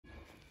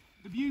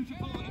The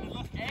beautiful and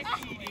illustrious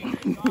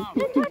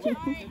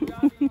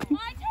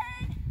My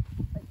turn.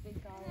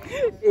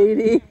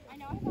 Edie. I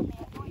know I have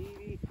a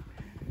man.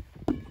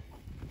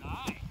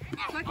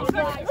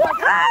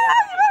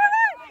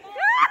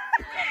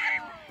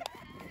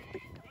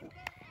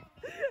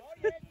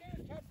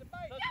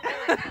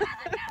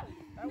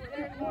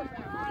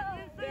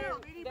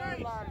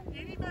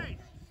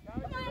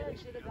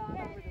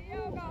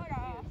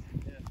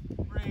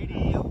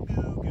 Radio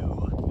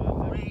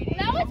Goo-Goo.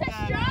 That was a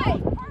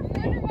strike.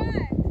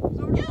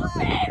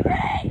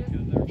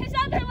 His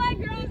other leg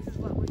grows.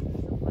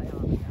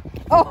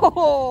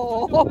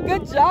 Oh,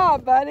 good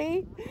job,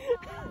 buddy.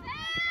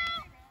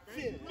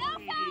 No foul.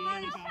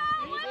 No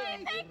foul. What do you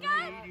think,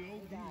 guys?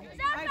 Is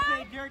that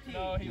foul?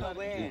 No, he let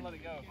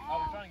it go. I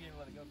was trying to get him to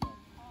let it go.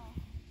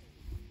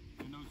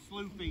 And those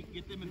slew feet,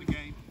 get them in the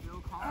game.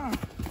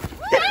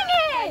 Dang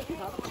it!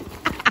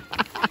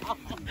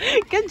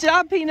 Good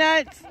job,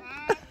 Peanuts.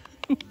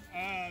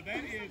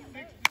 That is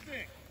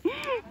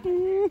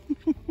 6-6.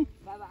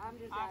 Baba, I'm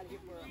just out here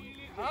for a 6-6.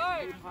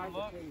 High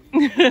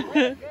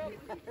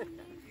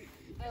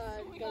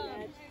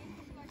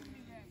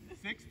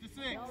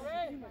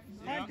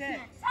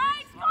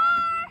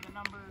score!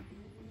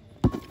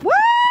 Woo!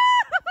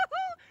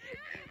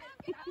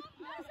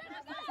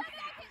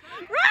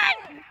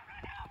 Run!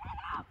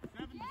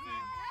 7-6.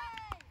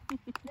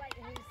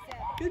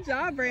 Good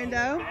job,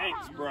 Brando.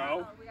 Thanks,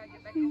 bro.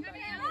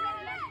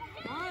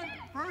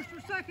 First or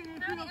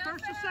second,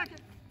 first or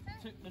second.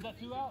 Is that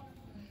 2 out?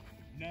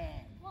 No.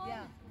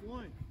 Yeah.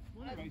 One.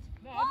 No, I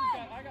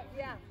got.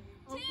 Yeah.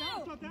 Oh, I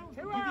thought that was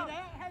 2 out. You get out?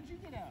 How'd you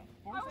get out?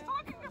 I was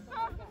talking to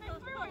stuff and they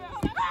threw it.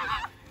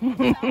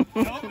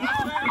 Nope,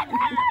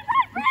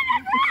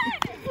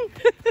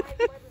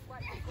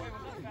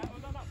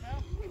 not fair.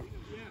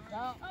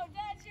 Oh,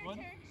 Dad's your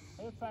turn.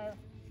 That's fair.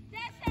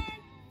 Dad's turn.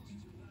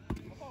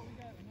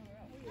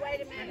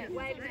 Wait a minute.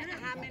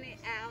 How many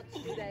outs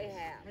do they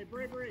have? Hey,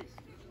 Bray Breeze.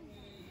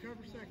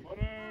 Cover second.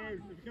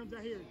 If he comes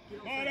out here, get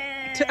on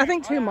I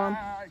think 2, Mom.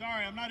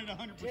 Sorry, I'm not at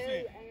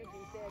 100%.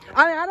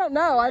 I don't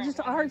know. I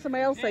heard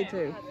somebody else say 2.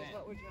 Hey,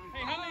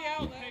 how many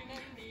outs?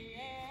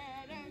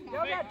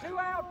 Y'all got 2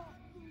 out.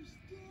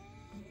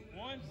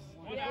 One.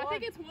 I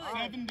think it's 1.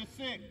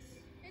 7-6.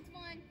 It's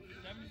 1.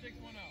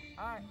 7-6, 1 out.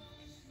 All right.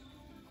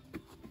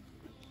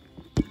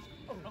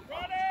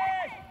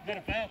 Is that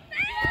a foul?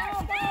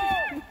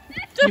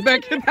 You better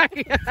get back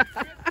here.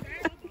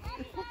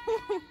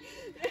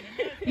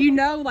 You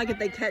know, like if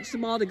they catch the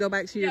ball to go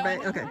back to your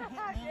back. Okay. Hey,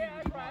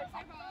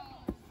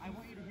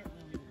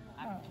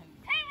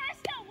 we're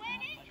still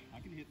winning. I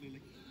can hit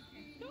Lily.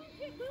 Don't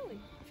hit Lily.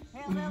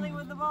 Hey, Lily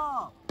with the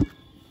ball.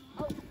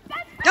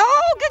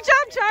 Oh, good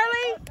job,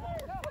 Charlie.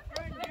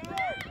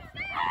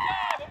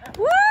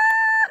 Woo!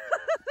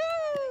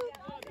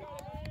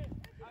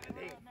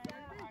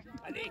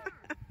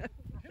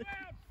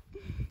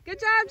 Good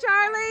job,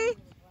 Charlie.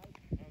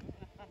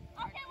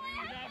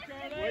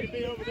 Way to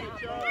be over there,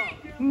 Charles.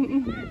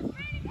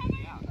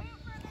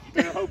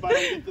 I hope I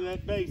don't get to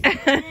that base.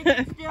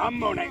 I'm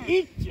gonna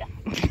eat ya.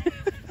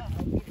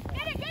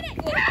 Get it.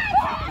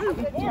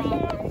 Good job.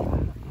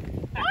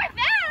 More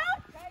foul.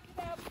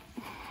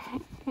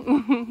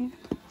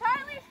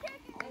 Charlie's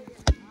kicking.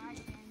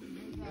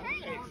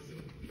 Hey.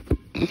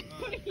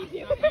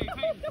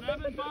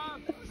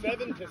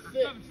 7-6.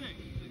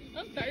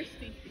 I'm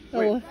thirsty.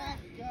 Oh.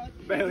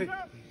 Bailey.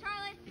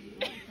 Charlie.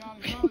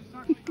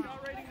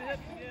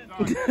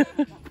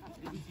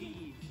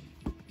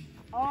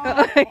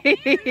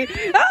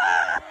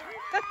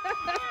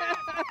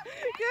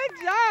 Good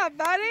job,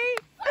 buddy.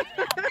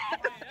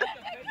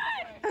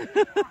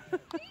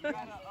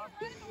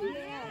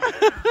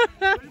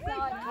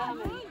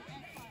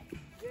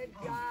 Good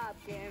job,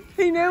 Kim.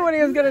 He knew what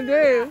he was going to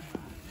do.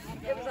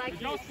 It was like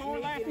Y'all score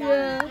last time?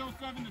 Yeah. Still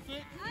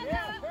 7-6?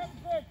 Yeah,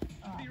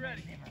 7-6. Be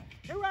ready.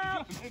 2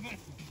 out. Jeez.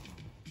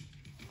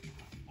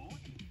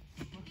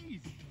 You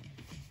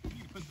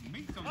need to put some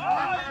meat on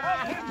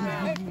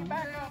that.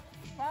 Back up.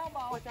 Foul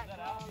ball. what's that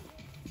called?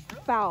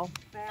 Foul.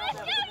 Foul.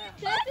 That's it.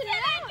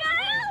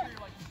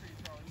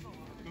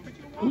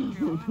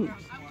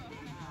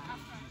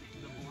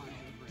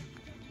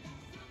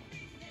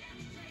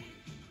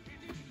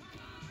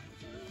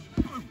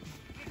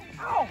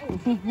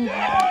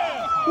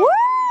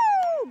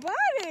 Woo,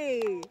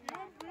 buddy!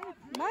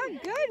 My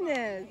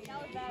goodness.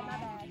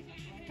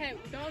 Hey,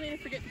 don't need to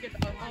forget to get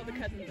all the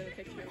cousins in the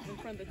picture in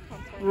front of the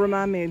concert.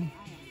 Remind me.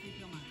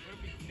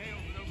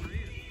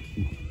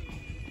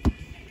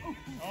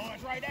 Oh,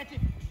 it's right at you.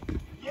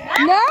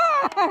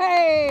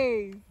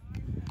 Nice!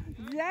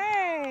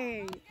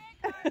 Dang!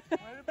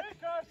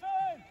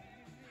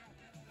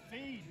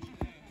 Siege.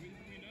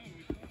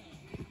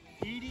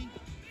 Edie,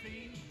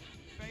 Siege,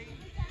 Faye,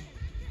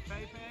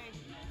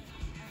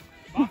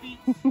 Boppy.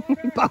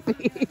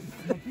 Boppy.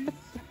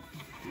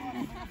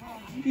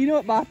 You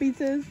know what Boppies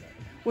is?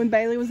 When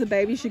Bailey was a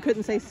baby, she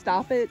couldn't say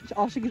stop it.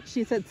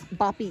 She said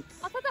Boppies.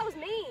 I thought that was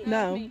me.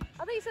 No.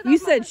 I thought you said that You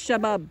was my said sister.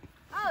 shabub.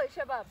 Oh,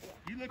 shabab.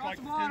 You look like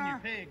the senior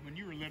pig when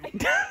you were little.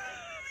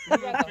 We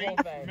got the whole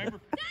thing. Remember?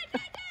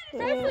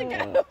 Presley, go.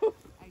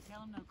 Hey, tell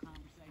them no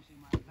conversation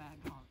like that.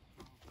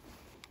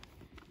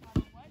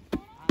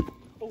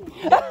 Oh,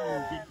 good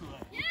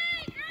play.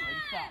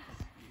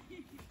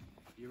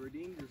 You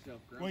redeemed yourself,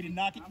 Grandpa. Way to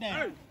knock it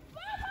down.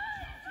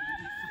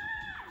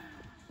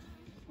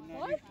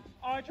 What?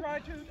 Oh, I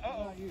tried to.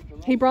 Uh-oh.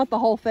 He brought the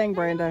whole thing,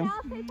 Brando.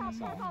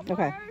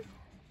 Okay.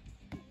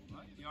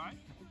 What? You alright?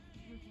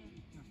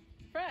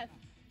 Press.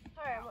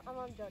 I'm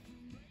on judge.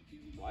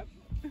 What?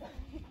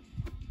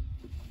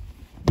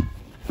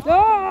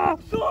 Ah!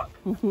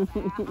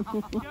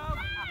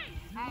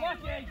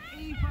 Hey,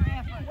 E for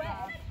effort,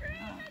 Bob.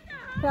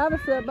 Can I have a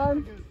sip,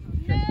 bud?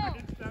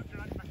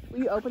 Will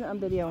you open it? I'm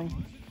videoing.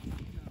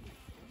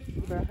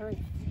 You better hurry.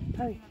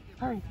 Hurry,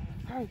 hurry,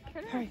 hurry,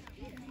 hurry.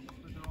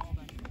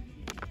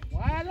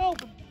 Wide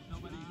open.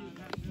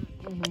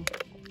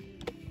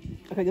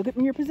 Okay, go get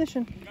in your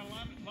position. Got a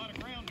lot of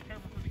ground to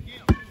cover for the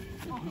gift.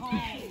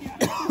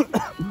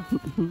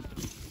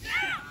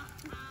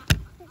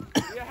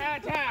 You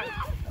had time.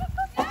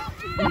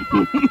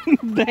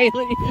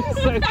 Bailey is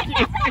so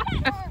cute.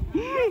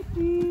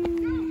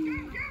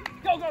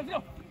 Go, go, go.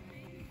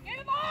 Get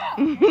him off.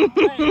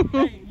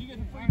 Hey, you get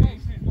the free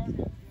base here.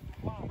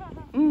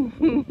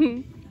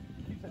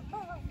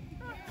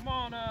 Come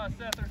on,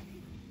 Sether.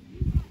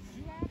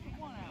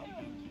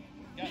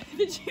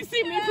 Did you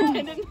see me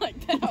pretending like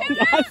that?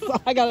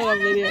 I got it on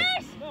video.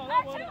 No,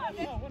 that one. No,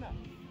 one out.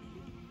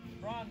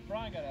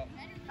 Brian got out.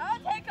 I'll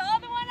take all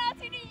the one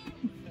outs you need.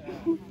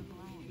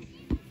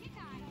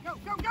 Go,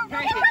 go, go, go.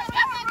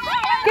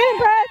 Get him,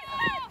 Brad!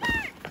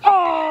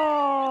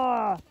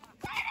 Oh!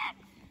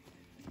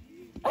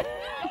 Go, go.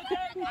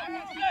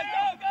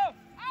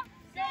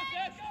 Go,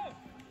 Seth, go.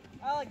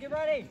 Alec, get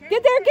ready.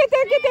 Get there, get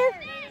there, get there!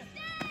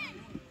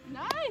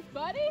 Nice,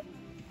 buddy.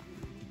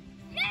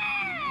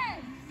 Yes!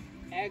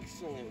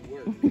 Excellent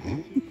work.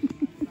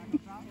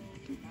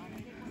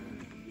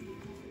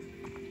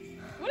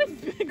 What is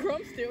Big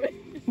Grumps doing?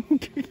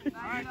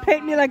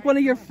 Paint me like one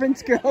of your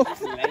French girls.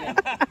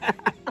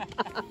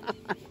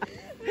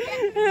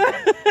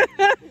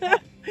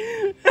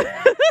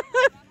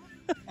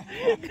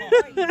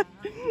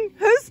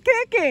 Who's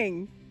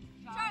kicking?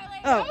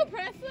 Charlie. Oh, Go,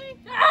 Presley.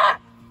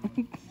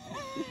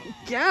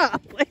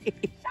 golly.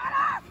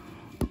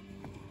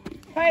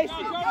 Hey,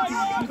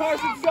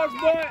 Carson sucks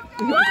butt.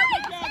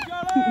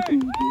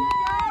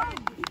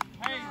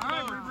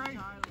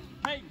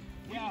 Hey,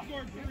 we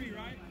scored 3,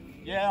 right?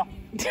 Yeah.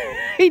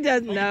 He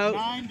doesn't know.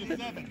 9 to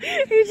 7.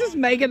 He's just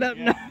making up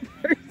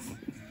numbers.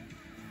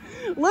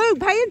 Luke,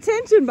 pay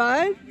attention,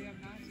 bud.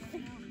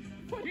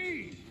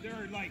 Jeez,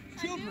 they're like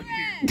children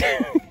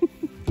here.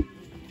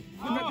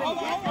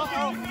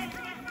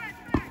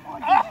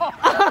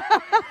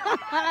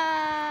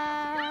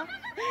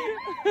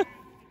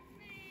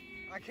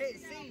 I can't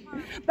see.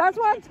 That's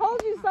why I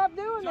told you stop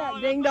doing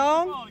that, ding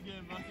dong.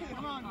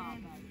 Come on,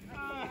 man.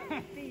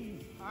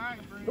 All right,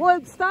 Bree.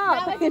 Luke,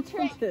 stop. That Pay was a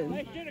trick. attention.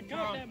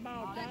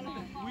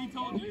 We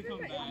told you to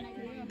come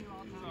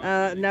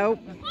back. Nope.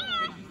 Did you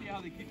see how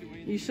they kicked it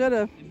away? You should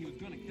have. And he was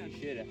going to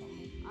catch it.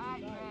 All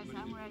right, Press,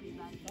 I'm ready,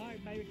 baby. All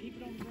right, baby, keep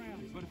it on the ground.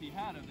 But if he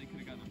had him, they could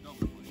have gotten a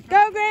double play.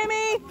 Go,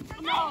 Grammy.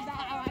 No,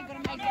 I ain't gonna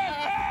make it.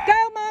 Go,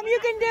 Mom. You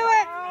can do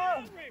it.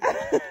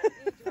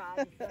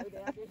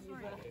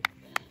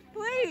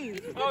 Please.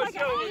 Oh,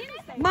 show me.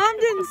 Mom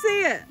didn't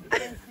see it. Do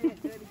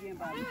it again,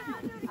 buddy.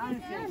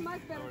 You're in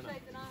much better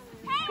shape than I am.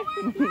 Hey,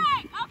 we're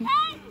great,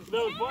 okay?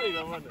 That was funny,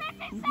 though, wasn't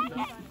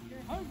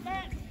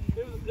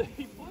it?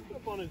 He flipped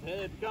up on his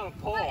head, got a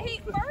paw.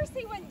 But first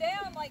he went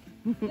down like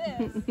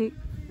this, and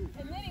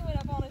then he went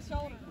up on his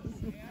shoulders.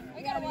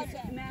 We gotta watch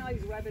that. Now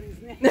he's rubbing his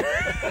neck.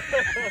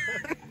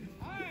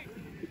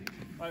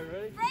 All right,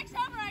 ready? Break's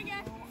over, I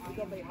guess. He's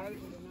gonna be hurt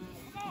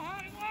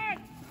tonight.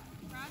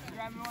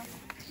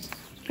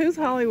 Who's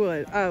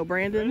Hollywood? Oh,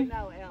 Brandon.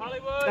 No, Ella.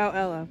 Hollywood. Oh,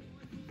 Ella.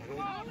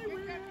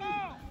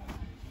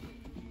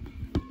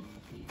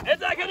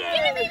 It's not gonna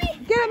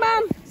Get it,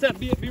 Mom. Seth,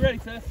 be ready,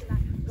 Seth.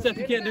 Seth,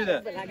 you can't do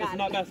that. It's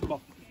not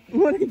basketball.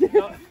 What did he do?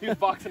 No, he was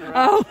boxing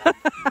around. Oh.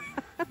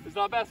 It's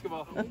not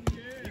basketball.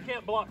 You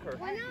can't block her.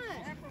 Why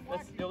not?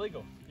 That's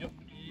illegal. You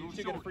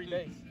should get a free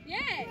base.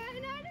 Yay!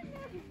 Wait,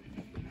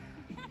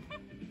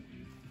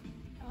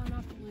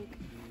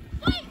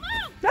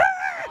 Mom!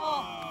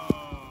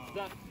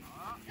 That,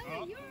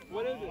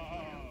 what is it?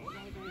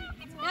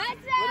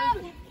 That's What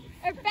is it?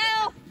 Or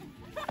fell.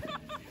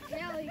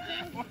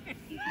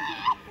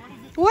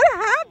 What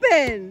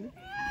happened?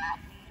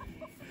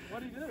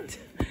 What are you doing?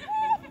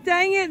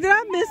 Dang it. Did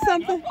I miss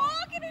something?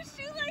 Walk and his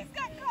shoelace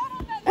got caught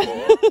on that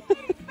thing.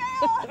 He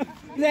fell.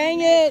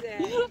 Dang it.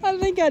 I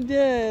think I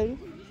did.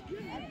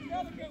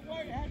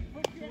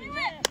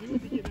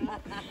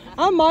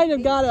 I might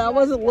have got it. I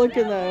wasn't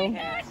looking though.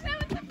 Gosh, that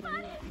was the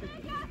funniest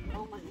thing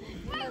ever.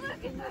 Wait, look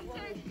at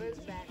this.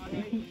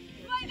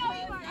 Wait, no,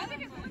 you are. I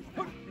think it's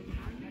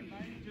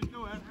Just go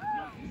ahead.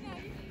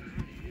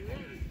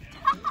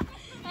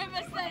 I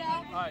messed that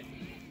up. All right.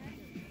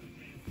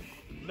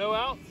 No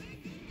outs.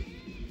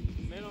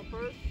 Man on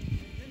first.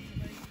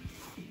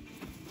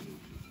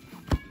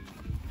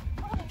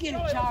 Get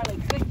it, Charlie.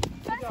 Good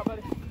job,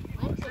 buddy.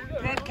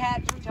 Good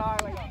catch,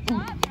 Charlie.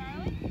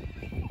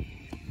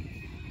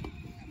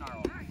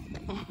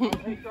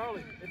 Hey,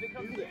 Charlie, if it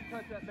comes to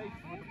touch that base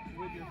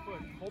with your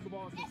foot, hold the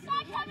ball. It's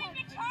not coming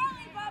to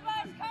Charlie,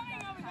 Bubba. It's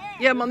coming over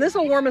there. Yeah, Mom, this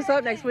will warm us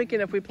up next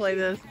weekend if we play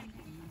this.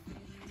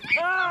 Two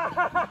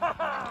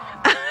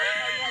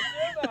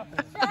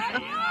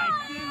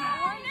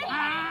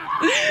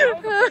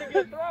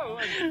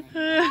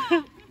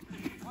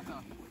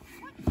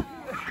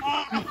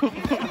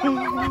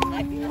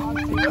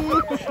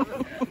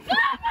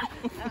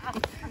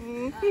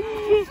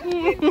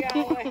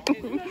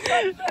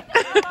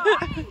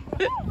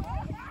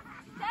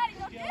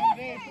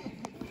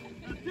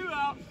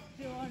out.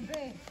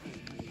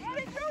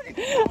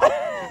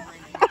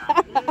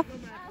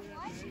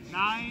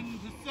 9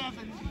 to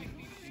 7.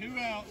 2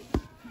 out.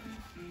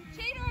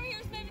 Cheater over here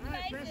is moving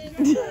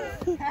faces.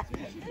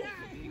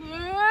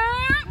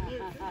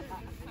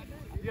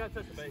 You gotta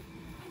touch the base.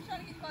 I'm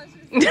trying to get closer.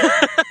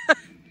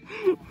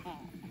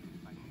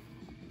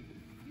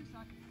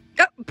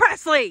 Oh,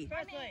 Presley! I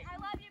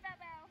love you,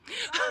 Bubba.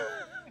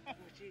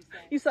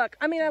 You suck.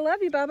 I mean, I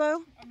love you,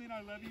 Bubbo. I mean,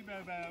 I love you,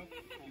 Bobo.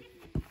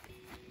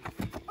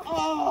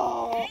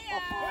 Oh!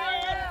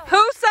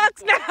 Who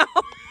sucks now?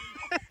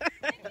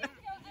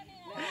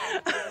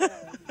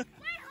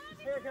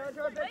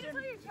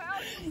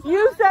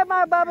 You said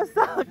my Bubba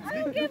sucks. I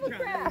don't give a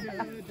crap.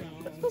 I'm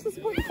supposed to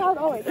support the side.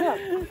 Oh, wait, yeah.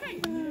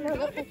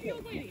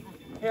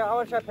 Here, I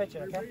want to try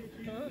pitching, okay?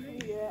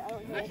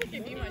 I should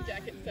give you my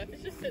jacket and stuff.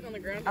 It's just sitting on the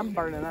ground. I'm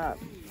burning up.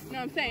 No,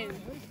 I'm saying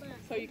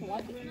so you can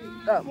watch it.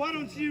 Why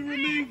don't you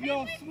remove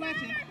your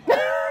sweater?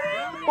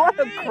 What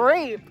a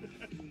creep.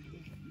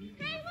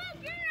 Hey, look,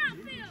 you're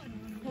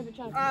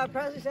outfield.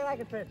 Presley said I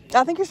could pitch.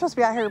 I think you're supposed to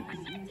be out here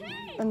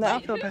in the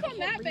outfield. Who's on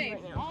that base?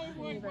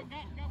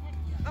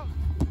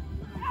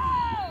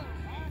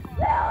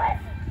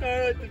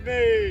 Throw it to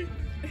me.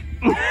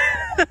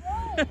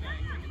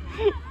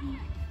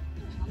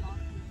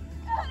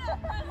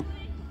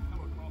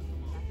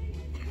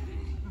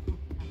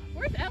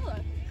 Where's Ella?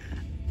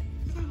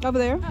 Over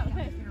there. Oh,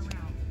 okay.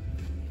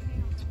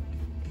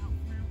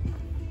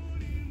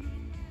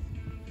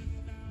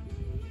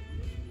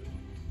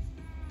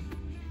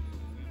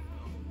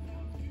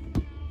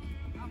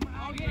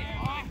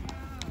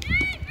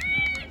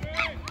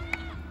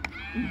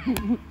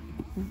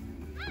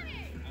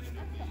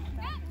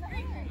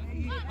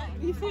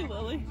 You see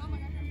Lily?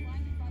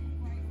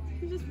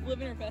 She's just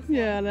living her best life.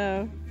 Yeah, I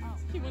know.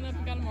 She went up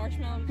and got a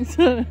marshmallow.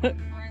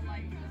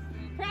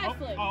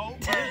 Presley! Oh.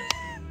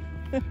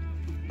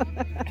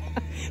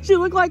 She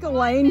looked like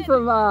Elaine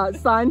from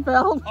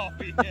Seinfeld. Oh,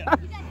 yeah.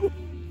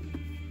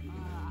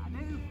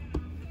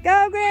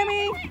 Go,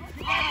 Grammy!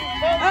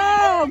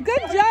 Oh,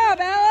 good job,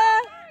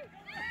 Ella!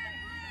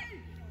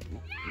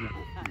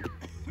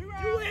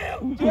 I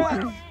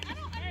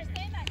don't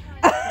understand that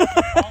kind.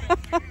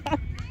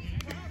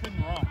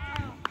 Couldn't run.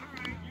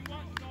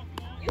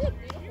 You look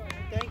beautiful.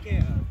 Thank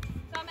you.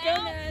 Some Go,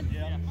 out. Ned.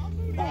 Yeah.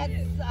 That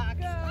sucks.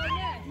 Go,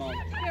 Ned. Go,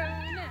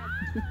 Ned.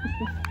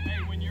 Hey,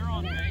 when you're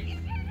on base,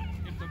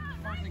 if the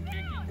person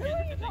kicking,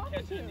 if they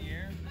catch it in the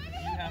air,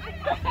 you have to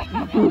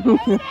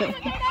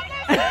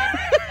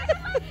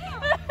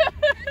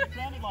It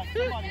sounded like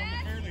somebody on the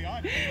fairly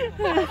odd.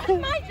 That's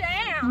my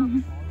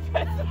jam.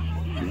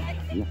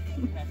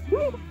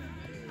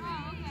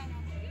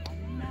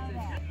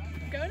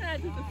 Go, Ned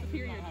is the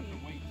superior team.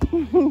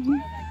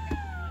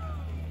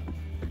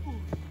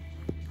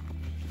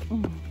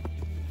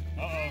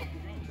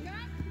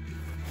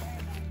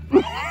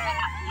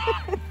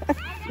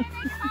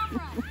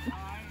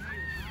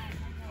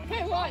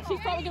 Hey, watch. She's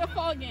probably going to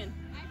fall again.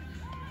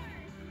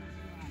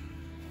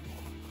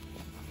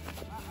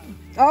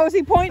 Oh, is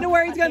he pointing to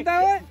where he's going to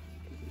throw it?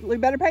 We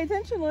better pay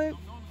attention, Luke.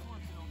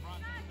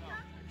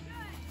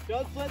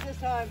 Don't split this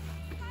time.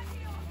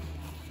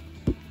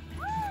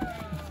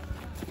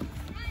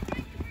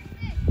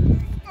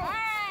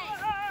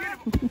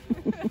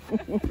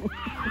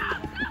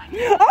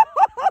 Oh,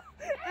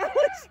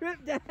 Alex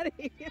ripped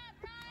Daddy.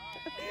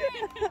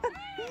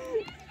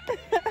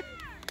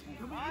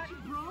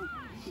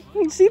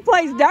 She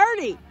plays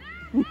dirty.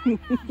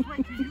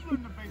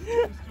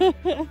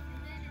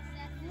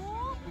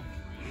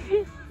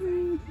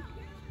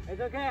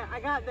 It's okay, I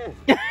got this.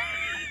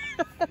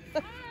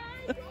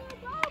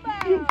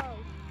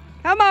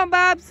 Come on,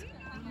 Bubs.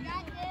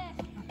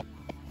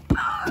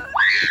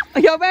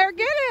 You better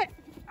get it.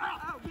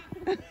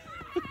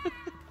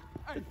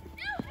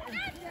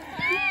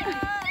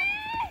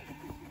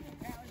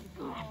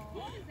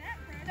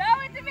 Throw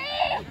it to me!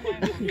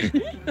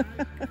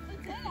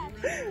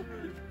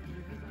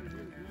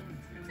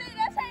 See,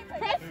 that's how you play.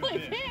 Presley,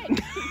 kick.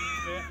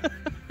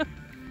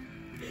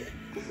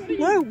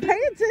 Luke,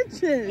 pay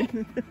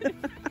attention.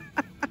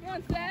 Come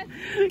on, Seth.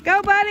 Go,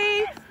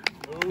 buddy.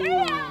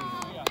 Yeah.